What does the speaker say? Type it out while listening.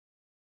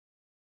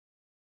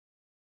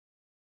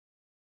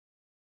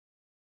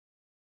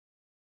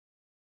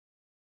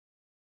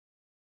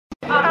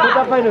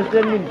cup final is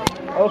 10 minutes.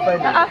 Oh,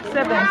 final.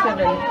 7.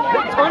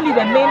 It's only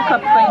the main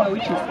cup final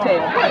which is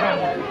 10.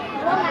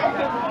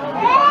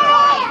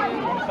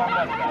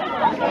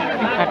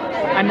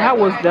 And how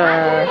was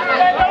the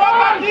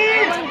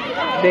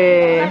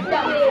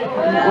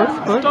what's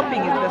called?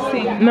 Stopping is the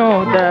same.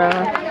 No, the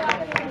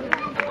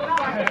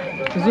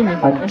zoom in.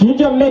 And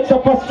Jinja makes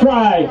a first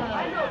try.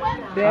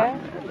 There.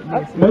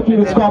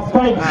 Making the score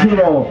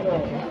 5-0.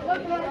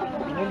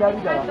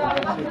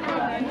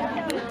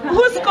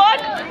 Who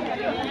scored?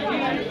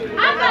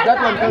 That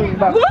one coming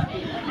back. Who?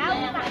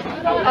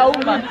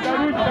 Auma.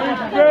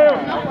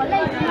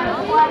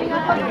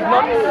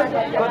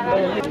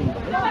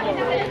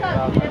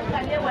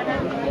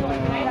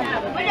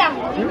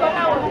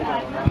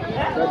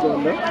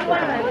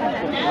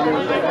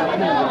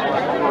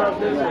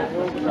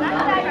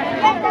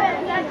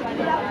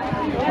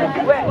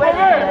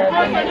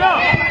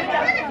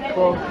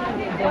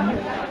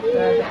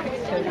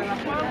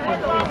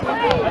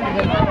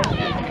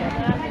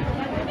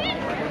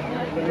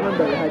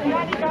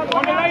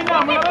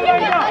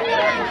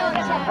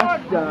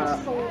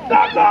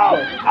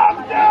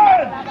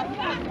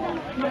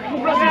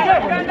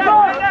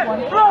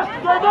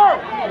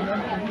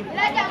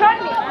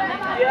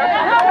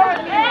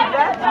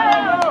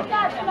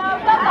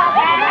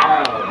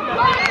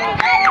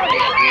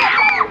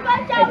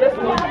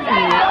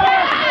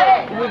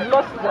 We've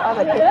lost the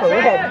other people. We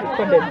had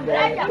recorded the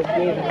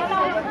game.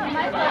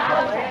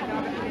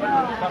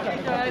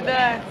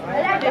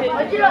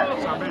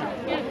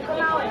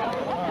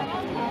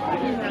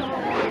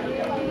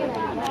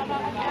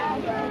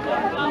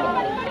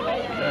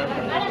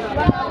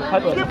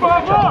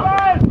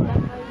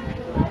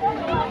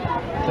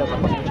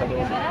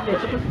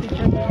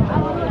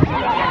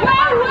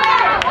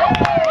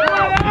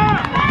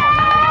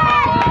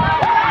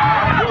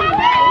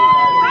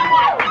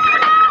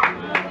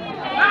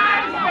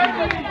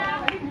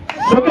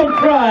 Second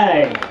try,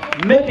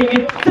 making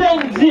it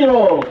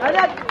 10-0.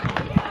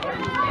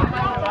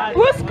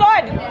 Who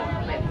scored?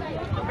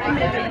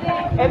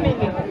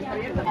 Emily.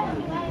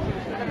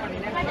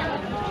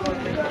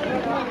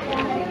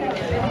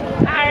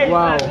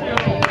 Wow.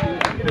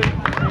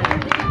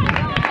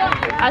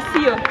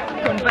 Asio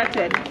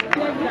converted.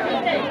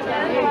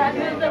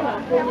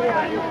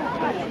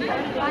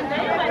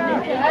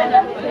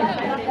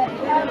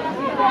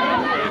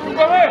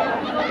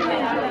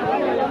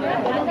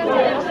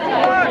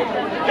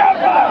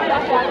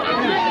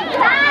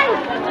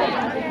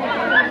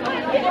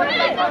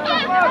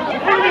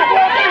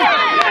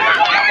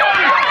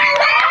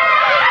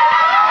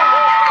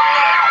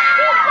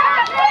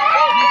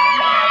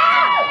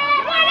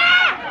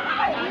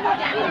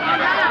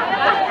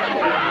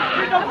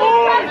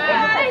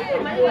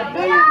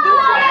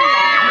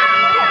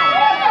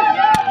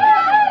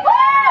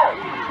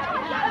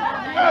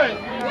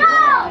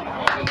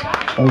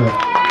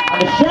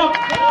 And the shot,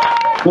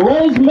 the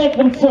Wales make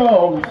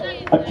themselves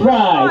a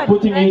try,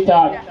 putting it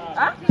at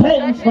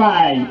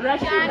 10-5.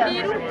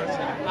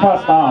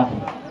 First half,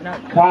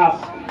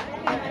 past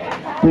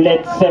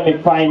played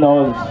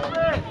semi-finals.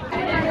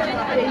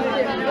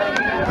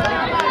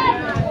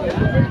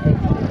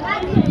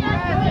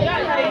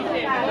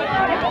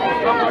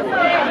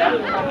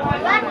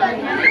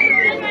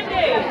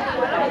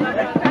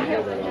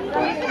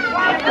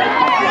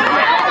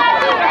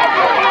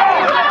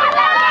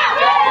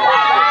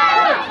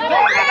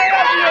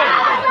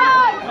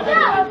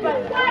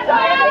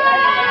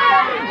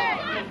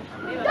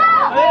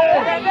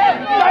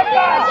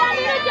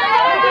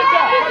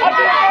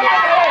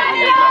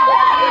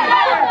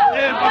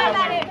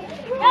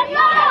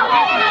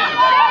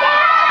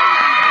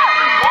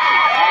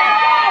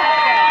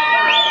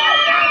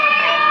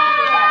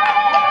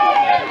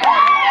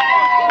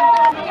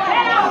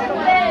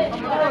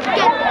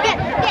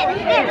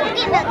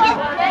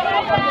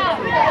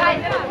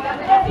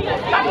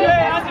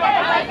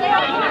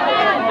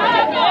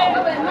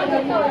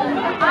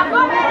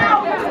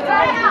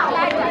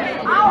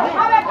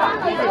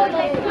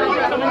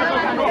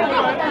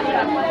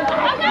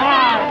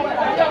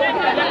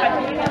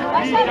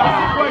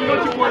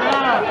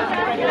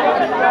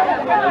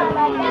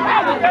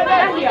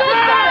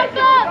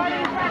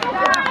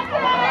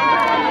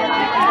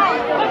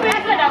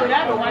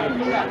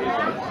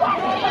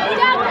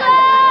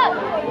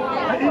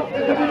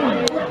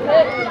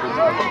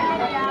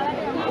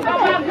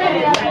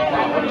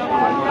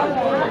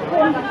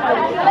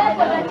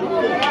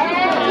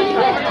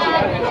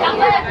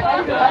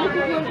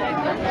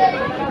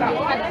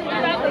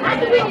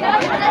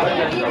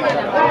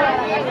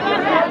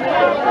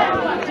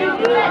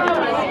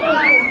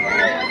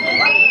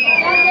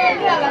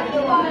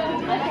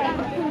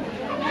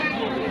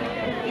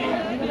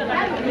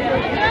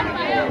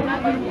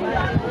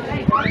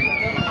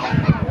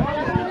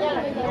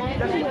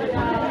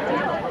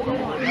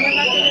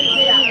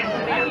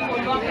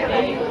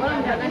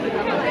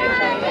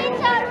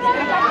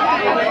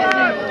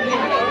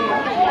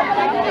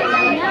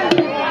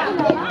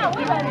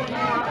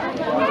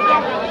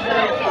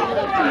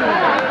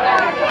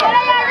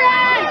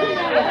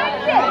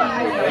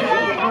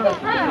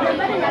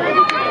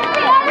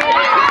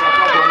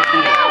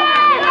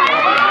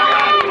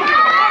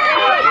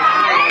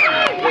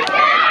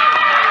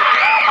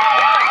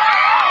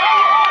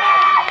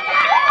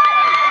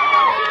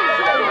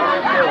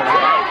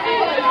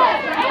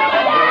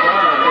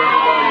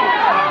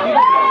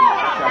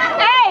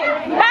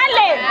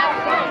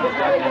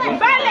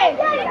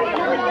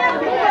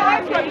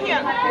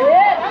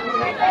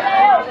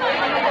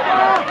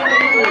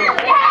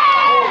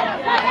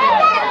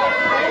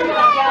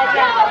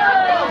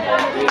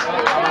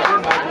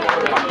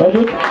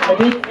 Complete.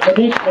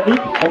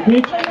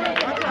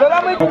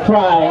 A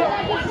try.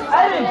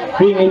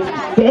 Bring it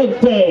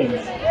 10-10.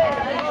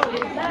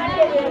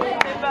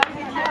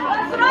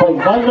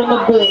 Conversion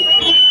of goal.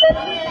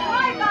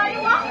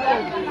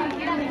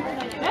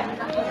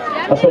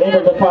 That's the end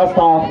of the first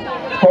half.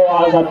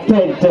 Scores at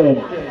 10-10.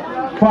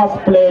 First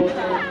place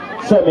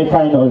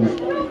semi-finals.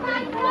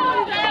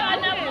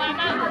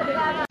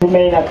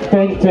 Remain at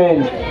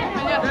 10-10.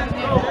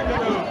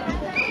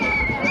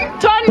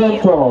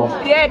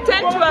 10-12. Yeah,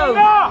 10-12.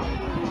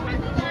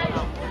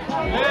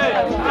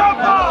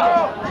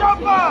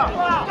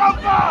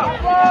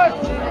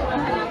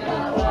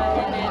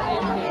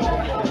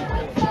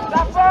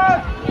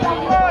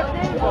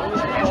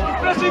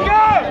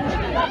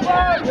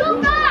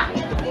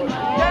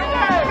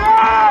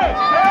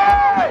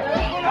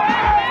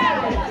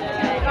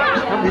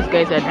 These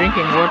guys are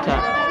drinking water.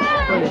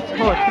 Well, it's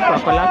hot. People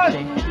are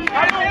collapsing.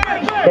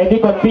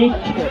 Medic on pitch.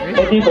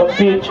 Medic on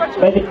pitch.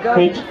 Medic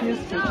pitch.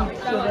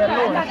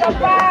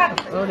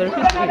 Oh, they're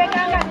refused to eat.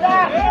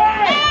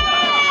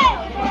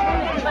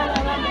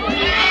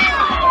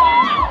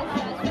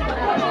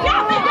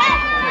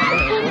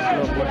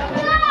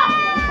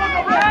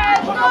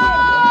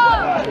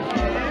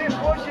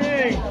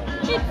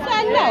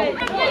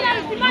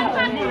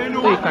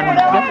 So you can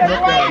just not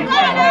go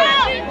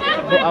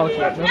out.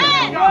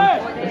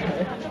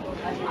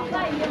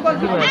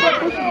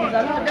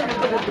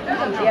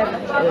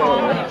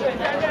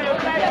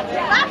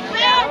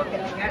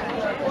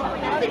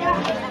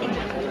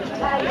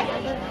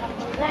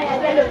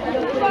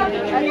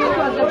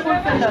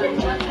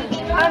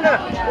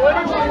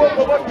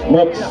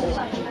 Next,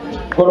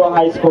 Guru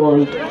High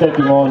School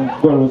taking on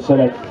Jinja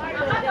Select.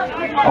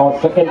 Our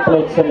second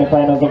place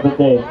semi-finals of the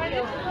day.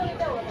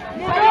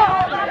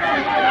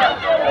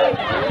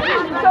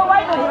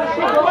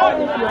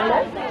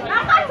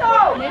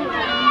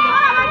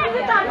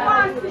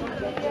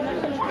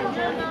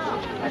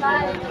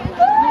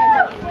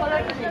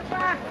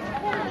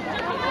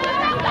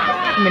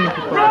 Many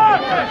people are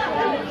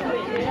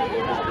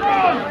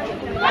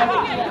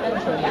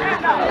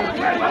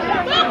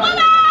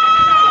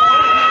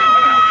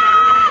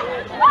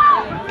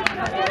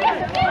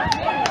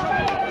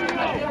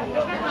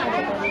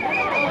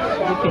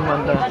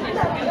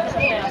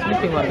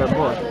sleeping on the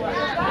board.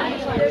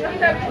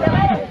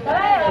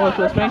 Oh,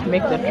 she was trying to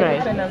make the try.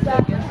 She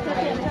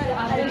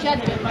was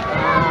trying to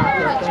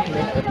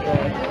make the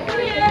try.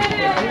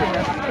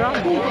 Strong.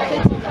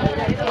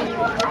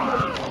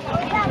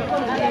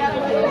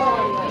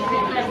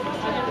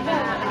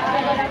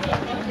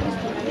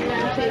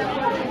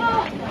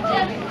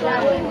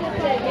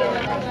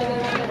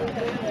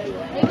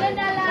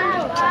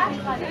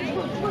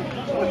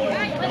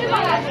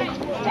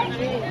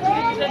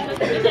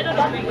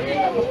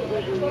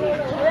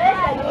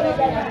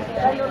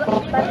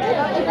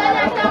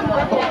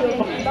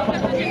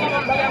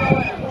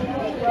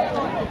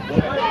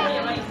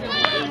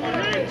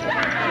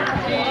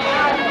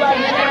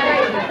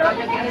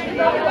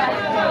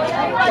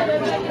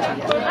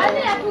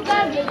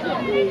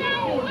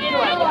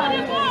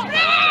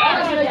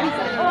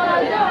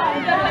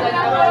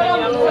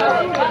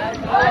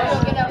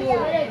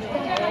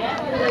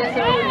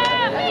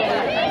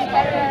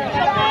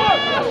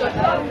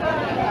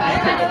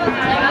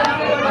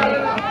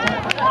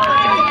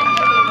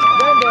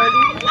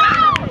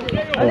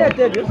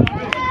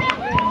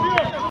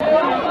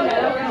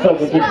 So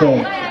the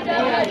defense.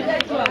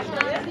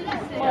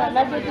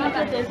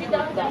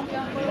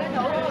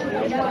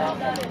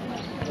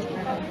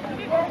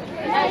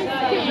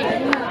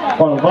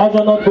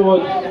 Conversion not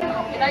good.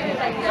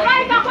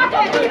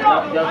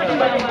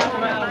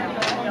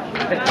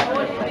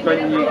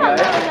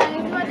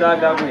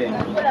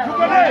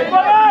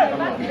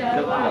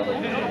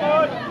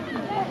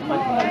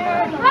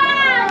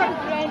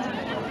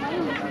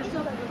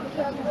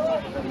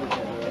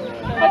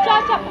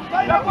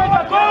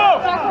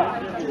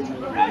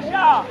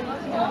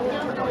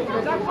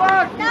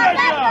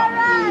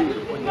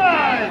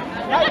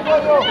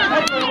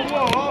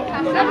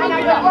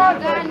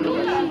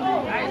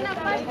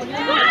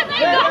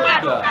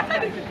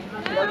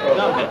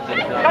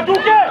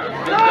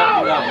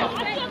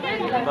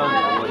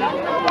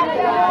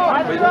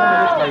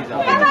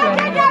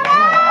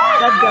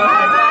 That girl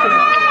has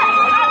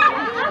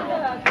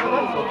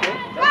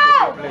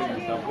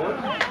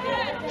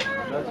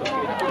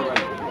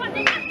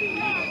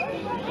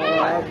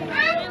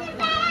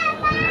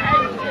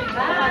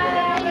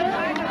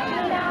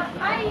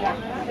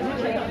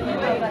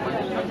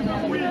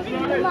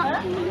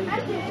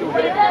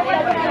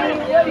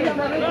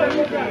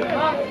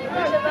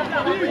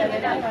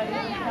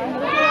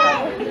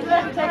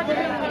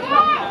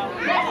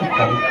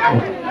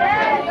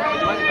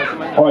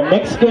Our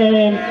next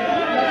game,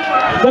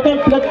 second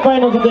place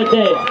finals of the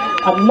day.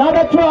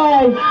 Another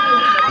try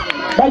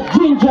by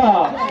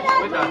Jinja.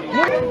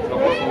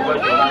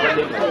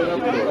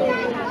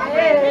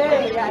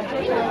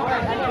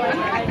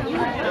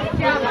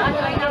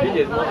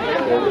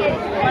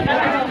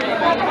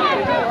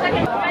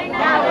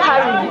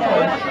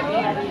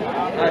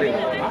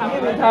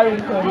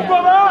 Harrington.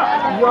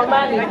 Your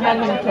man is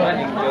Harrington.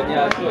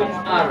 Yeah, so it's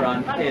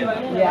around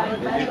 10. Yeah.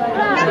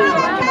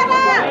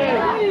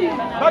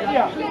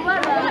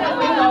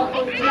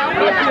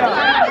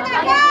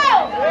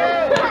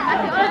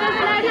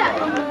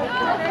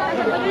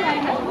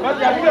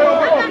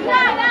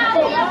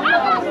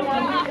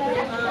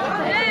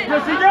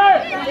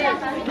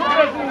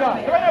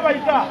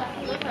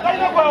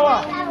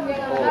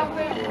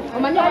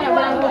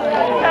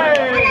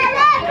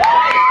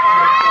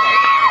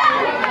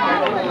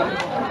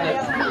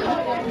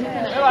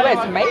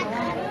 Where's Mike?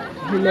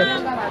 He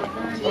left.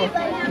 Oh,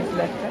 he's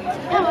left.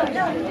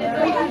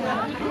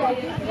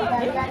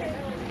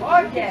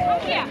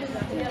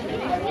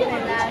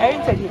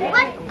 Erin said he left.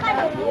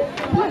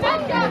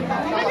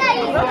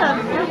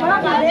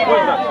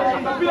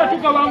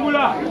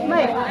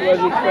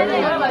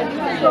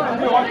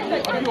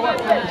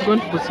 He's going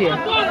to put here.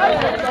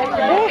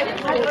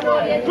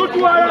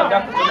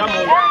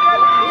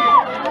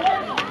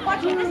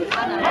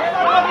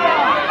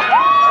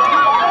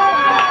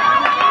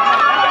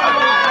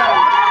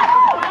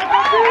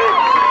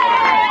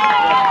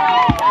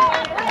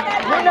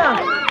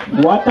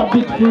 What a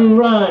beautiful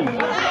run.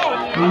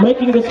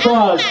 Making the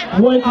score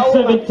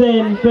 27-10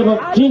 in favor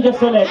of Jinja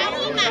Select.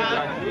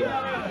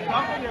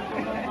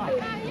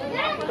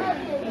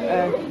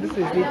 This is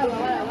it.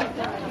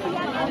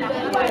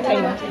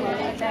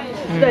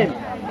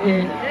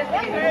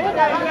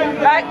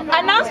 Time.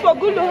 Announce for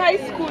Gulu High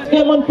School.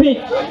 Game on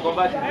pitch.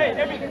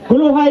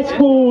 Gulu High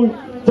School,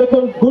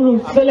 second Gulu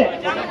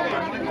Select.